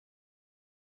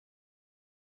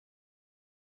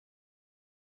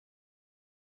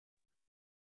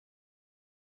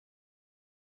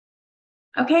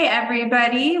Okay,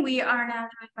 everybody, we are now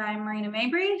joined by Marina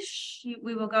Mabrey.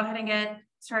 We will go ahead and get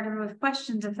started with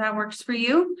questions if that works for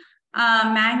you.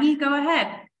 Maggie, go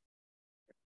ahead.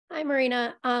 Hi,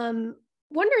 Marina.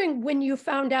 Wondering when you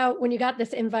found out, when you got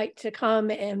this invite to come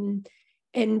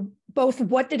and both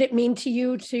what did it mean to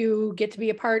you to get to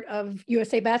be a part of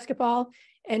USA Basketball,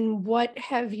 and what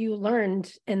have you learned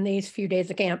in these few days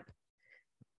of camp?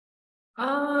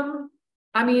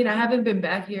 I haven't been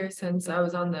back here since I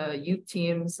was on the youth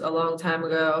teams a long time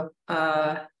ago.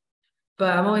 But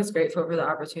I'm always grateful for the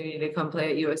opportunity to come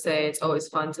play at USA. It's always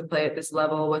fun to play at this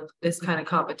level with this kind of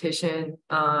competition.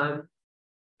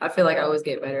 I feel like I always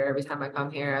get better every time I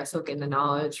come here. I soak in the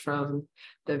knowledge from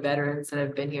the veterans that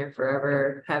have been here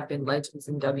forever, have been legends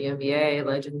in WNBA,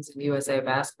 legends in USA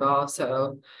basketball.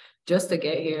 So just to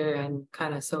get here and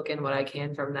kind of soak in what I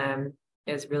can from them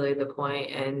is really the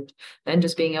point. And then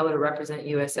just being able to represent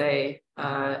USA,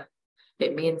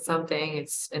 it means something.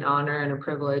 It's an honor and a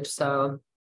privilege. So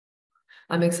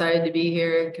I'm excited to be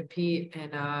here and compete,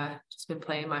 and just been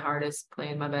playing my hardest,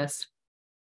 playing my best.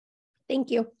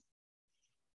 Thank you.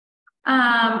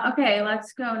 Okay,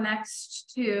 let's go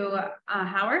next to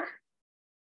Howard.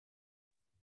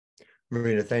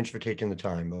 Marina, thanks for taking the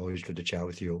time. Always good to chat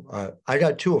with you. I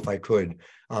got two, if I could.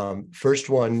 First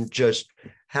one, just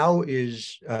how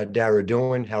is Dara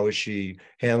doing? How is she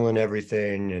handling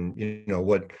everything?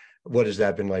 And, what has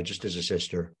that been like just as a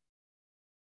sister?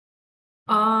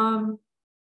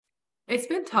 It's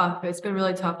been tough. It's been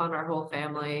really tough on our whole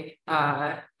family.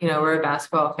 We're a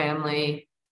basketball family.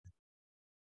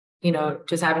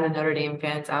 Just having the Notre Dame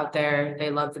fans out there,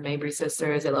 they love the Mabrey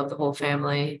sisters. They love the whole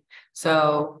family.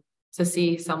 So to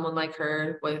see someone like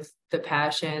her with the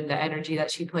passion, the energy that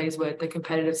she plays with, the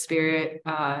competitive spirit,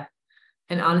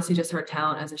 and honestly, just her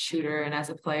talent as a shooter and as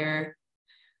a player,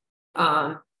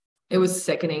 it was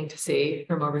sickening to see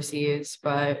from overseas,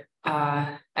 but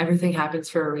everything happens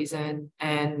for a reason,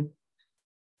 and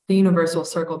the universe will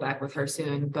circle back with her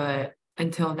soon. But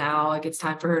until now, it's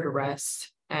time for her to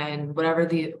rest. And whatever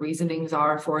the reasonings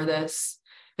are for this,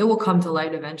 it will come to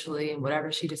light eventually, and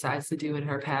whatever she decides to do in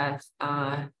her path.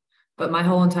 But my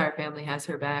whole entire family has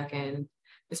her back, and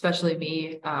especially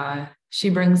me. She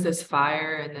brings this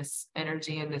fire and this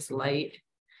energy and this light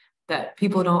that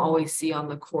people don't always see on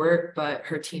the court, but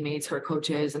her teammates, her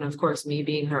coaches, and of course me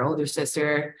being her older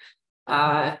sister,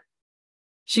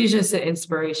 she's just an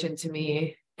inspiration to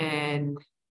me. And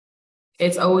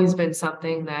it's always been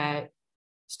something that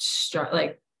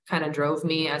kind of drove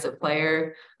me as a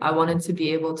player. I wanted to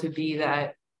be able to be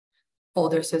that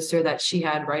older sister that she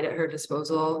had right at her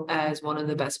disposal as one of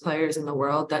the best players in the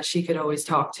world that she could always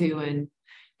talk to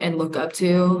and look up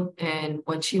to. And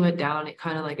when she went down, it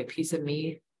kind of like a piece of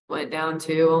me went down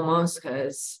too, almost,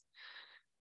 because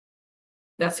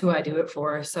that's who I do it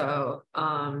for. So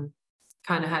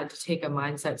kind of had to take a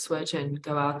mindset switch and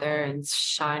go out there and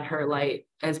shine her light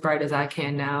as bright as I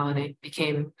can now. And it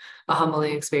became a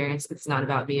humbling experience. It's not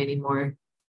about me anymore.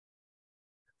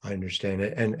 I understand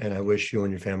it. And I wish you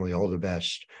and your family all the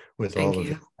best with Thank all of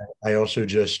you. it. I also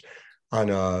just, on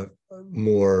a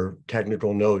more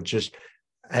technical note, just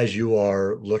as you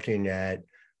are looking at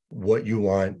what you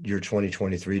want your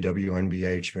 2023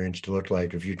 WNBA experience to look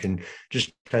like, if you can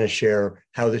just kind of share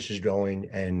how this is going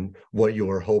and what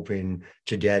you are hoping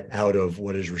to get out of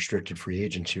what is restricted free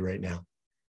agency right now.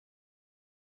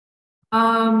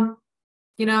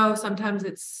 Sometimes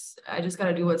I just got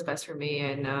to do what's best for me.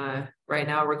 And right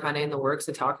now we're kind of in the works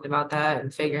of talking about that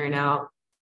and figuring out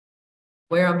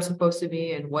where I'm supposed to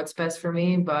be and what's best for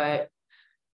me. But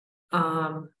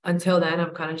until then,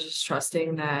 I'm kind of just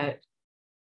trusting that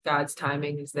God's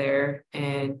timing is there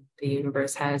and the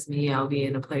universe has me. I'll be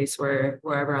in a place where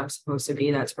wherever I'm supposed to be,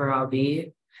 that's where I'll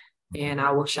be. And I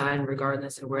will shine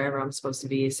regardless of wherever I'm supposed to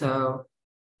be. So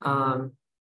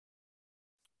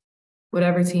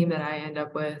whatever team that I end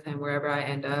up with and wherever I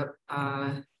end up,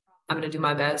 I'm going to do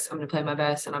my best. I'm going to play my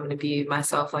best, and I'm going to be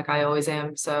myself like I always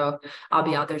am. So I'll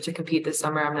be out there to compete this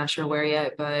summer. I'm not sure where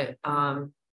yet, but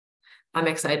I'm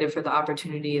excited for the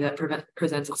opportunity that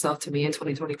presents itself to me in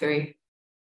 2023.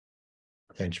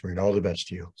 Thanks, Marina. All the best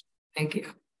to you. Thank you.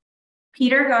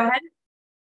 Peter, go ahead.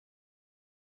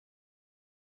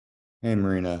 Hey,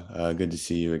 Marina, good to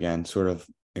see you again. Sort of,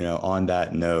 on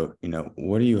that note,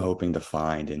 what are you hoping to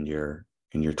find in your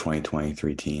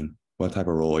 2023 team? What type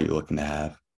of role are you looking to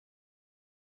have?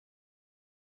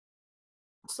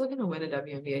 I'm just looking to win a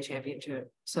WNBA championship.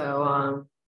 So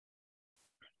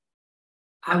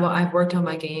I've worked on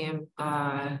my game.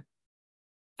 I've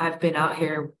been out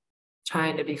here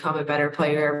trying to become a better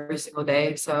player every single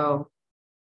day. So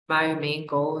my main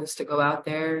goal is to go out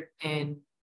there and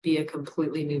be a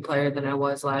completely new player than I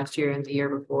was last year and the year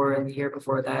before and the year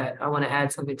before that. I want to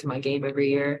add something to my game every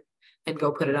year and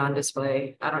go put it on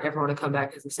display. I don't ever want to come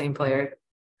back as the same player.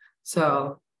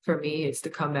 So for me, it's to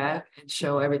come back and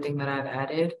show everything that I've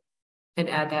added and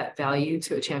add that value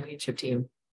to a championship team.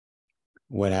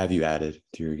 What have you added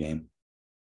to your game?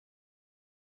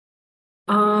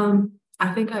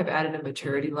 I think I've added a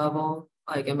maturity level,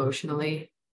 like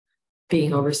emotionally,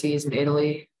 being overseas in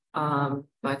Italy.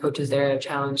 My coaches there have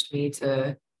challenged me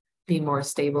to be more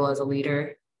stable as a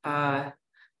leader. I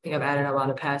think I've added a lot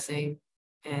of passing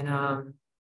and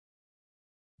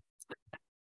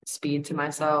speed to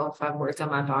myself. I've worked on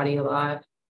my body a lot.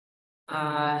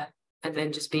 And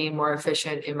then just being more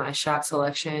efficient in my shot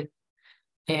selection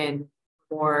and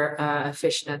more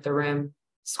efficient at the rim,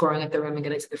 scoring at the rim and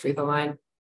getting to the free throw line.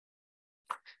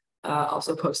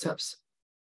 Also post-ups.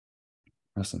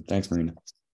 Awesome. Thanks, Marina.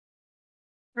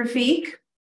 Rafiq?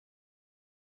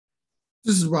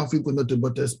 This is Rafiq with Nothing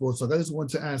But That Sports Talk. I just want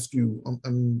to ask you,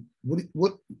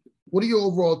 what are your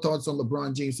overall thoughts on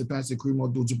LeBron James surpassing Kareem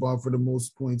Abdul-Jabbar for the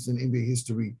most points in NBA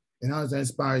history? And how does that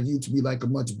inspire you to be like a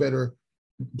much better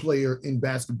player in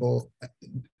basketball?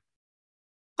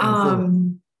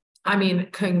 I mean,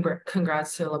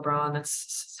 congrats to LeBron.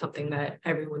 That's something that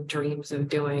everyone dreams of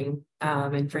doing.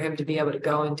 And for him to be able to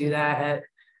go and do that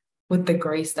with the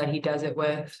grace that he does it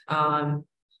with.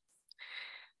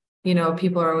 You know,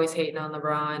 people are always hating on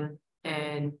LeBron.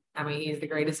 And I mean, he's the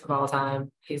greatest of all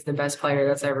time. He's the best player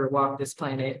that's ever walked this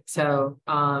planet. So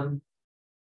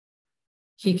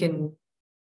he can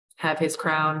have his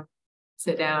crown,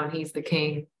 sit down. He's the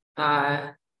king.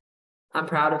 I'm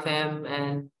proud of him,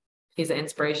 and he's an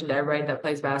inspiration to everybody that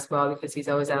plays basketball because he's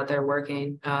always out there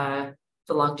working. The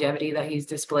longevity that he's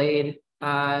displayed,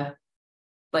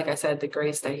 like I said, the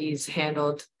grace that he's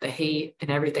handled, the hate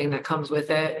and everything that comes with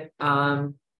it.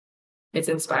 It's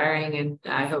inspiring, and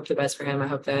I hope the best for him. I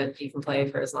hope that he can play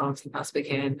for as long as he possibly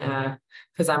can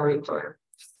because I'm rooting for him.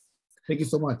 Thank you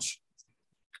so much.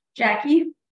 Jackie?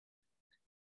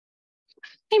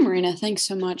 Hey, Marina, thanks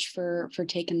so much for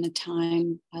taking the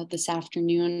time this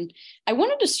afternoon. I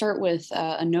wanted to start with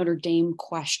a Notre Dame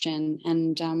question.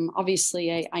 And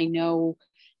obviously, I know,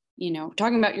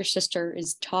 talking about your sister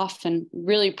is tough and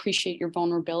really appreciate your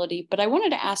vulnerability. But I wanted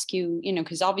to ask you,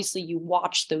 because obviously you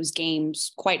watch those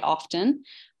games quite often.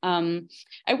 I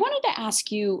wanted to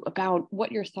ask you about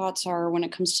what your thoughts are when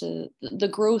it comes to the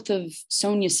growth of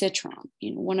Sonia Citron,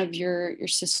 one of your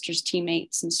sister's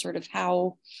teammates, and sort of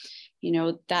how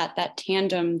that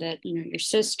tandem that, your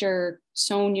sister,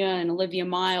 Sonia, and Olivia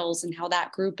Miles, and how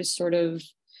that group is sort of,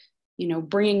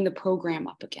 bringing the program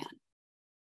up again.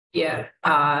 Yeah.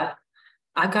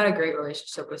 I've got a great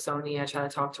relationship with Sonia. I try to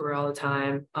talk to her all the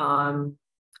time.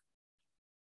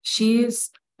 She's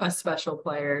a special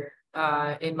player.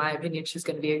 In my opinion, she's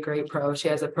going to be a great pro. She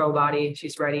has a pro body.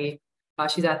 She's ready.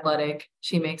 She's athletic.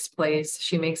 She makes plays.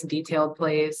 She makes detailed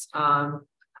plays.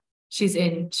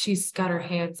 She's got her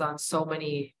hands on so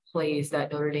many plays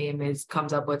that Notre Dame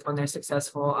comes up with when they're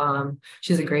successful.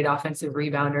 She's a great offensive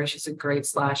rebounder. She's a great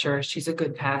slasher. She's a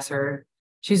good passer.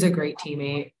 She's a great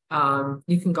teammate.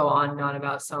 You can go on and on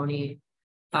about Sony.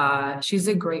 She's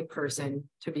a great person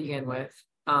to begin with.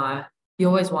 You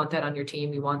always want that on your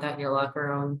team. You want that in your locker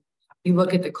room. You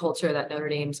look at the culture that Notre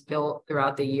Dame's built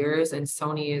throughout the years, and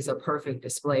Sony is a perfect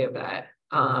display of that.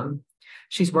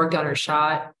 She's worked on her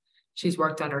shot. She's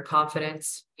worked on her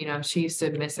confidence. She used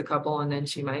to miss a couple and then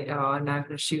she might, I'm not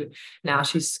going to shoot. Now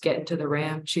she's getting to the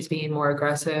rim. She's being more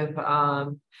aggressive.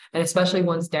 And especially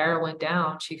once Dara went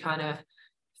down, she kind of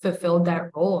fulfilled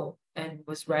that role and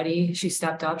was ready. She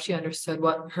stepped up. She understood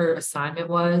what her assignment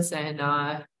was. And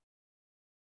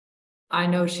I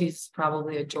know she's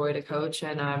probably a joy to coach,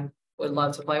 and I would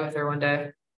love to play with her one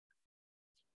day.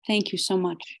 Thank you so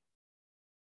much.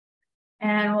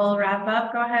 And we'll wrap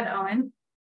up. Go ahead, Owen.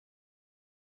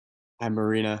 Hi,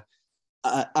 Marina.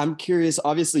 I'm curious,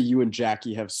 obviously you and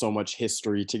Jackie have so much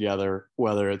history together,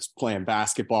 whether it's playing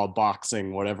basketball,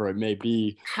 boxing, whatever it may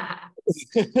be.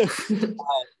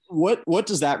 What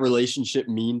does that relationship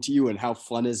mean to you, and how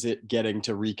fun is it getting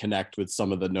to reconnect with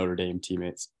some of the Notre Dame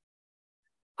teammates?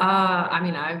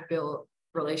 I've built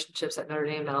relationships at Notre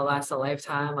Dame that'll last a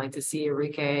lifetime, like to see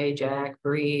Enrique, Jack,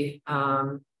 Bree,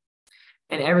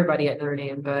 and everybody at Notre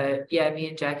Dame. But yeah, me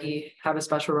and Jackie have a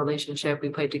special relationship. We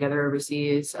played together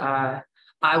overseas.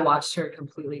 I watched her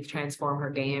completely transform her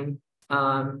game.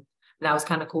 That was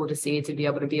kind of cool to see, to be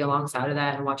able to be alongside of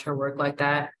that and watch her work like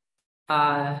that.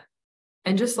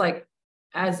 And just like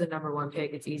as the number one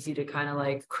pick, it's easy to kind of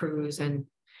like cruise and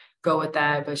go with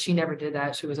that. But she never did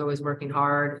that. She was always working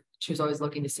hard. She was always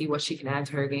looking to see what she can add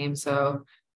to her game. So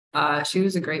she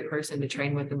was a great person to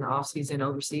train with in the off season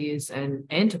overseas and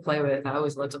to play with. I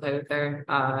always loved to play with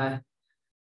her.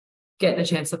 Getting a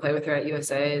chance to play with her at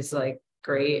USA is like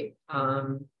great.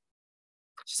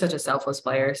 She's such a selfless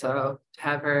player. So to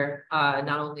have her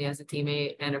not only as a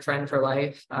teammate and a friend for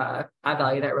life, I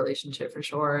value that relationship for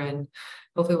sure. And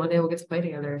hopefully one day we'll get to play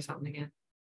together or something again.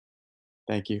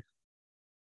 Thank you.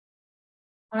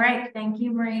 All right. Thank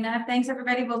you, Marina. Thanks,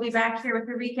 everybody. We'll be back here with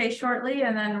Enrique shortly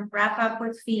and then wrap up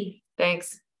with Fee.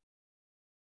 Thanks.